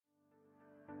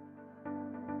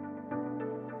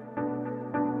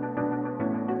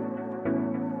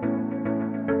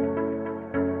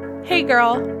Hey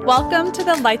girl, welcome to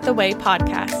the Light the Way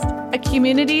podcast, a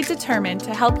community determined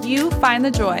to help you find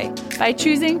the joy by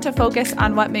choosing to focus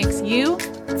on what makes you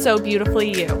so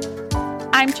beautifully you.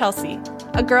 I'm Chelsea,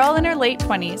 a girl in her late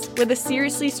 20s with a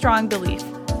seriously strong belief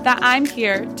that I'm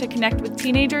here to connect with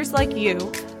teenagers like you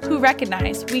who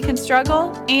recognize we can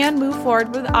struggle and move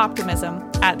forward with optimism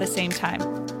at the same time.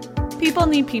 People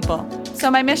need people,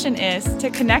 so my mission is to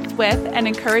connect with and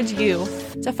encourage you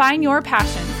to find your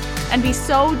passions and be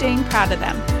so dang proud of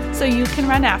them so you can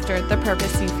run after the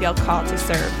purpose you feel called to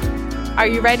serve. Are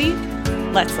you ready?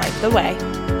 Let's light the way.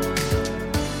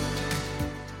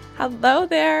 Hello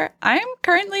there. I'm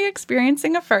currently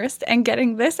experiencing a first and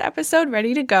getting this episode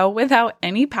ready to go without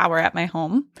any power at my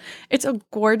home. It's a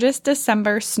gorgeous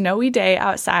December snowy day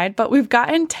outside, but we've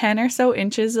gotten 10 or so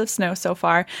inches of snow so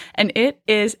far, and it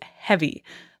is heavy.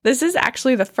 This is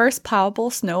actually the first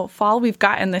plowable snowfall we've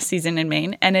gotten this season in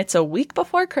Maine, and it's a week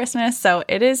before Christmas, so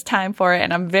it is time for it,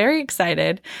 and I'm very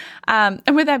excited. And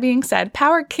with that being said,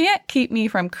 power can't keep me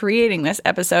from creating this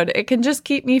episode. It can just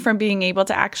keep me from being able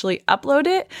to actually upload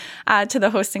it to the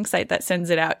hosting site that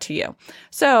sends it out to you.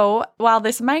 So while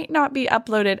this might not be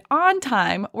uploaded on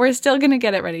time, we're still going to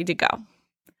get it ready to go.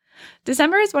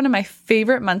 December is one of my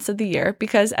favorite months of the year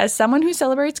because as someone who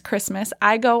celebrates Christmas,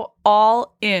 I go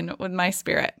all in with my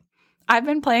spirit. I've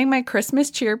been playing my Christmas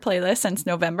cheer playlist since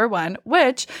November 1,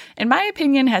 which, in my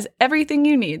opinion, has everything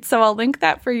you need. So I'll link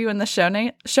that for you in the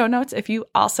show notes if you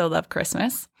also love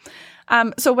Christmas.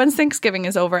 So once Thanksgiving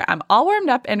is over, I'm all warmed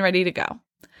up and ready to go.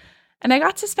 And I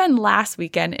got to spend last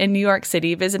weekend in New York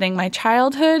City visiting my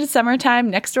childhood,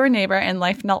 summertime next-door neighbor and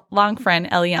lifelong friend,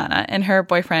 Eliana, and her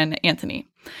boyfriend, Anthony.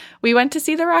 We went to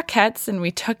see the Rockettes, and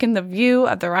we took in the view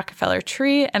of the Rockefeller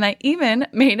tree, and I even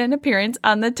made an appearance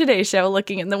on the Today Show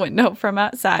looking in the window from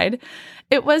outside.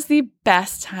 It was the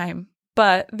best time,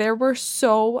 but there were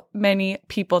so many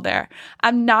people there.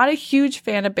 I'm not a huge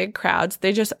fan of big crowds.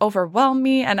 They just overwhelm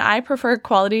me, and I prefer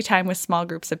quality time with small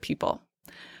groups of people.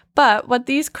 But what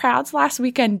these crowds last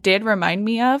weekend did remind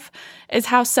me of is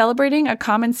how celebrating a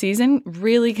common season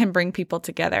really can bring people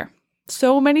together.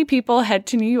 So many people head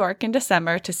to New York in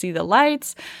December to see the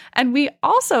lights, and we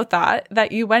also thought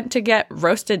that you went to get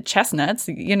roasted chestnuts,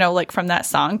 like from that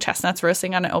song, Chestnuts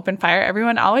Roasting on an Open Fire.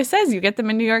 Everyone always says you get them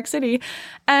in New York City,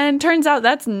 and turns out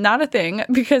that's not a thing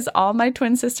because all my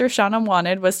twin sister Shauna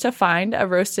wanted was to find a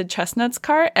roasted chestnuts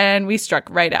cart, and we struck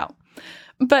right out.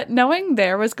 But knowing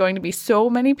there was going to be so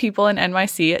many people in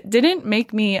NYC, it didn't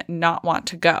make me not want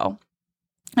to go.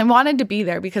 I wanted to be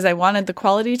there because I wanted the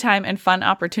quality time and fun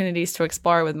opportunities to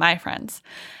explore with my friends.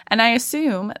 And I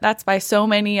assume that's why so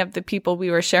many of the people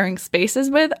we were sharing spaces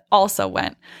with also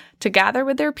went, to gather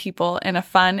with their people in a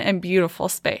fun and beautiful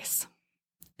space.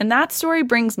 And that story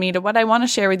brings me to what I want to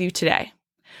share with you today.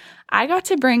 I got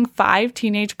to bring 5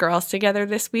 teenage girls together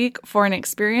this week for an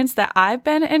experience that I've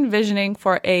been envisioning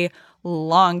for a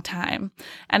long time.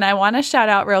 And I want to shout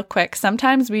out real quick.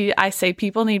 Sometimes I say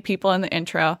people need people in the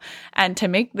intro. And to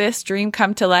make this dream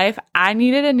come to life, I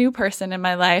needed a new person in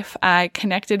my life. I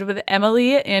connected with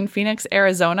Emily in Phoenix,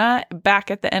 Arizona back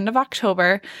at the end of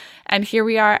October. And here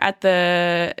we are at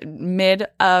the mid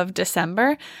of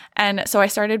December. And so I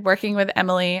started working with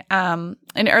Emily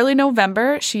in early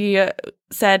November. She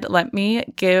said, let me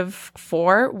give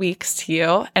 4 weeks to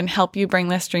you and help you bring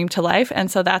this dream to life. And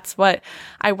so that's what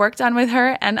I worked on with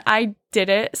her, and I did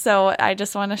it. So I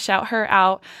just want to shout her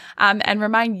out and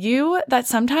remind you that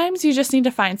sometimes you just need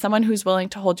to find someone who's willing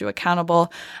to hold you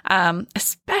accountable,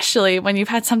 especially when you've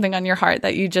had something on your heart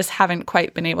that you just haven't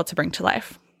quite been able to bring to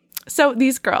life. So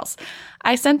these girls,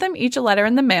 I sent them each a letter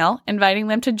in the mail inviting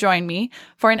them to join me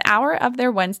for an hour of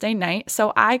their Wednesday night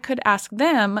so I could ask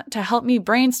them to help me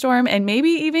brainstorm and maybe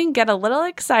even get a little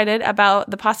excited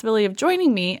about the possibility of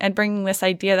joining me and bringing this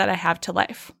idea that I have to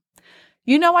life.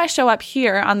 You know, I show up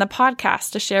here on the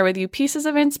podcast to share with you pieces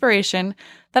of inspiration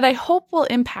that I hope will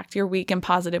impact your week in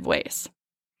positive ways.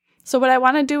 So what I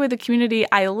want to do with the community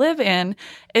I live in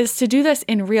is to do this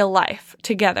in real life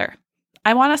together.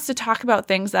 I want us to talk about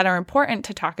things that are important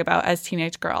to talk about as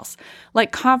teenage girls,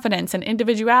 like confidence and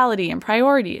individuality and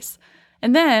priorities.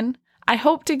 And then I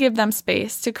hope to give them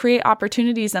space to create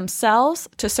opportunities themselves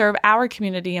to serve our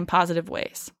community in positive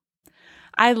ways.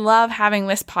 I love having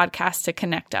this podcast to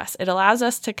connect us. It allows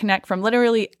us to connect from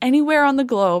literally anywhere on the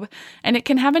globe, and it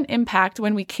can have an impact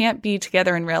when we can't be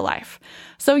together in real life.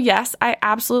 So yes, I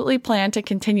absolutely plan to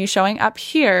continue showing up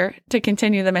here to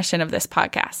continue the mission of this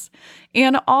podcast.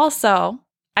 And also,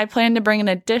 I plan to bring an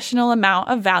additional amount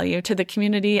of value to the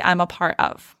community I'm a part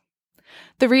of.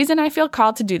 The reason I feel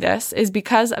called to do this is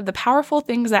because of the powerful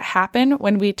things that happen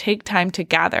when we take time to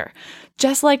gather.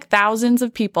 Just like thousands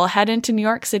of people head into New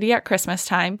York City at Christmas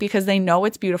time because they know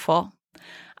it's beautiful,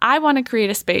 I want to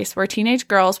create a space where teenage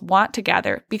girls want to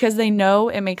gather because they know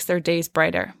it makes their days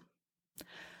brighter.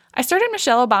 I started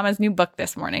Michelle Obama's new book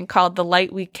this morning called The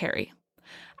Light We Carry.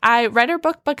 I read her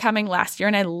book Becoming last year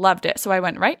and I loved it, so I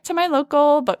went right to my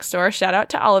local bookstore, shout out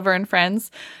to Oliver and Friends,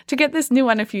 to get this new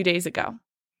one a few days ago.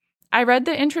 I read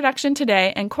the introduction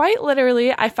today and quite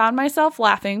literally I found myself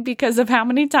laughing because of how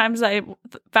many times I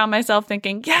found myself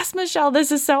thinking, yes, Michelle, this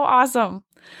is so awesome.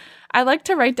 I like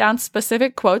to write down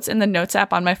specific quotes in the Notes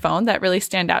app on my phone that really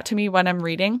stand out to me when I'm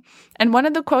reading. And one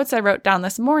of the quotes I wrote down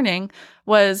this morning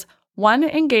was, "One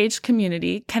engaged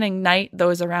community can ignite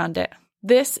those around it.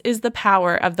 This is the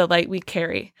power of the light we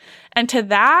carry." And to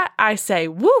that, I say,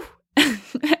 woo!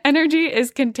 Energy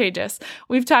is contagious.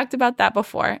 We've talked about that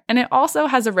before, and it also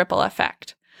has a ripple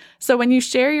effect. So when you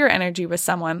share your energy with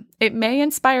someone, it may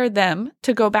inspire them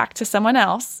to go back to someone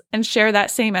else and share that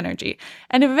same energy.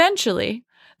 And eventually,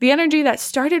 the energy that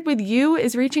started with you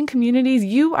is reaching communities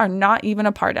you are not even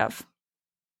a part of.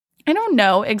 I don't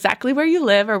know exactly where you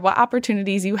live or what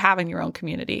opportunities you have in your own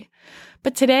community,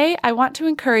 but today I want to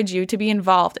encourage you to be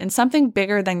involved in something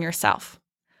bigger than yourself.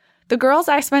 The girls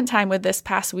I spent time with this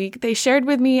past week, they shared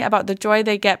with me about the joy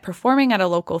they get performing at a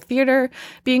local theater,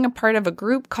 being a part of a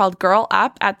group called Girl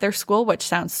Up at their school, which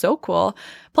sounds so cool,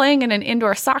 playing in an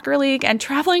indoor soccer league, and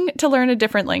traveling to learn a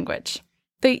different language.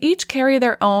 They each carry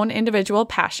their own individual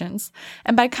passions,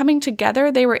 and by coming together,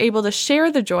 they were able to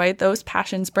share the joy those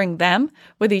passions bring them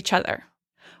with each other,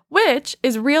 which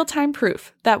is real-time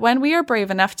proof that when we are brave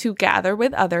enough to gather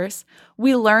with others,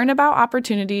 we learn about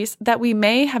opportunities that we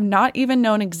may have not even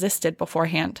known existed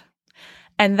beforehand.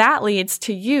 And that leads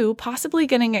to you possibly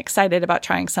getting excited about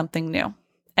trying something new.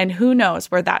 And who knows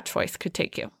where that choice could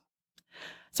take you.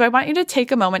 So I want you to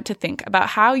take a moment to think about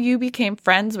how you became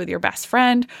friends with your best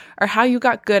friend or how you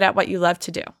got good at what you love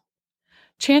to do.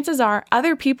 Chances are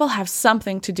other people have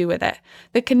something to do with it.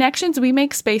 The connections we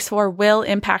make space for will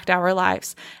impact our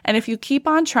lives. And if you keep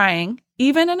on trying,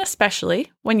 even and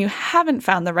especially when you haven't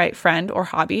found the right friend or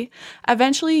hobby,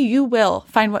 eventually you will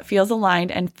find what feels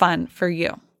aligned and fun for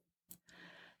you.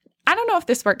 I don't know if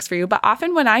this works for you, but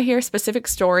often when I hear specific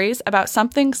stories about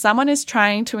something someone is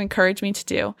trying to encourage me to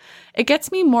do, it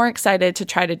gets me more excited to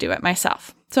try to do it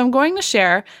myself. So I'm going to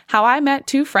share how I met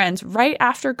two friends right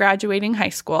after graduating high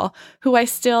school who I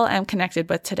still am connected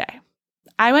with today.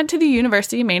 I went to the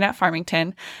University of Maine at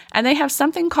Farmington, and they have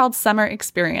something called Summer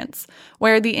Experience,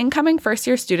 where the incoming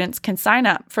first-year students can sign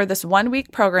up for this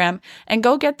one-week program and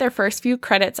go get their first few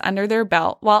credits under their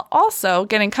belt while also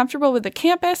getting comfortable with the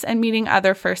campus and meeting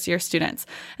other first-year students.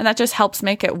 And that just helps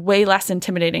make it way less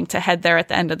intimidating to head there at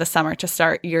the end of the summer to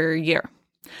start your year.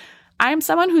 I'm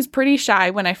someone who's pretty shy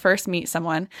when I first meet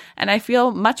someone, and I feel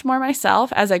much more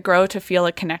myself as I grow to feel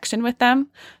a connection with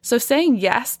them. So saying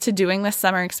yes to doing this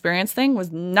summer experience thing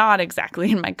was not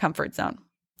exactly in my comfort zone.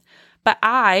 But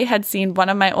I had seen one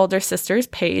of my older sisters,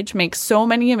 Paige, make so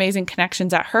many amazing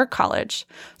connections at her college.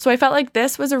 So I felt like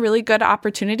this was a really good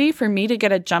opportunity for me to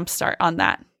get a jump start on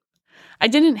that. I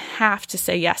didn't have to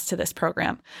say yes to this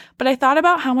program, but I thought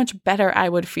about how much better I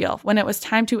would feel when it was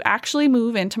time to actually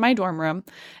move into my dorm room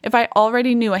if I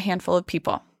already knew a handful of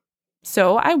people.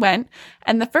 So I went,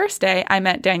 and the first day I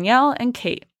met Danielle and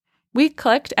Kate. We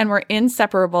clicked and were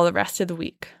inseparable the rest of the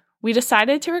week. We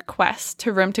decided to request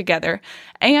to room together,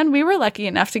 and we were lucky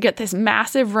enough to get this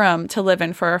massive room to live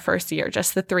in for our first year,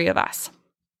 just the three of us.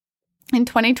 In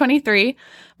 2023,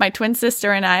 my twin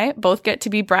sister and I both get to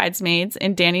be bridesmaids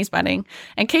in Danny's wedding,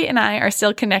 and Kate and I are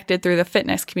still connected through the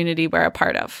fitness community we're a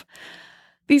part of.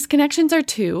 These connections are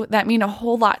two that mean a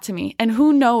whole lot to me, and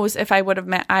who knows if I would have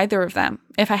met either of them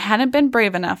if I hadn't been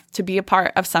brave enough to be a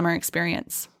part of Summer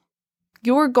Experience.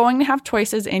 You're going to have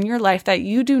choices in your life that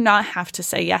you do not have to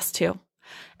say yes to.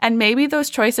 And maybe those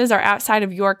choices are outside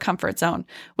of your comfort zone,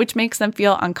 which makes them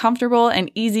feel uncomfortable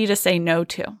and easy to say no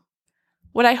to.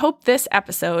 What I hope this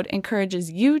episode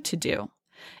encourages you to do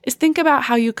is think about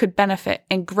how you could benefit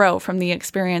and grow from the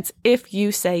experience if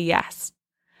you say yes.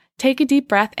 Take a deep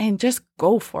breath and just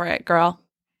go for it, girl.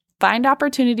 Find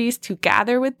opportunities to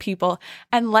gather with people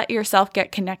and let yourself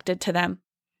get connected to them.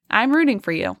 I'm rooting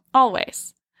for you,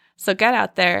 always. So get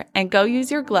out there and go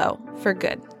use your glow for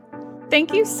good.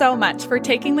 Thank you so much for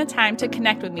taking the time to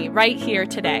connect with me right here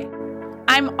today.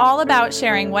 I'm all about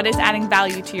sharing what is adding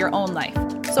value to your own life.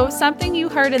 So if something you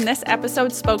heard in this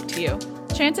episode spoke to you,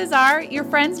 chances are your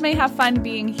friends may have fun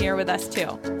being here with us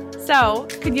too. So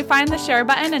could you find the share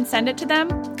button and send it to them?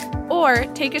 Or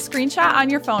take a screenshot on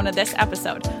your phone of this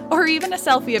episode. or even a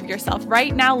selfie of yourself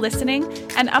right now listening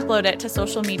and upload it to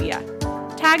social media.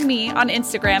 Tag me on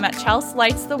Instagram at Chelsea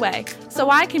Lights the Way so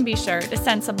I can be sure to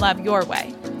send some love your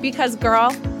way. Because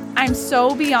girl, I'm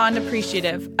so beyond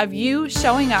appreciative of you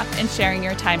showing up and sharing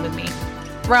your time with me.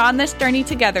 We're on this journey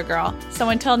together, girl. So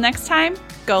until next time,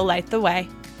 go light the way.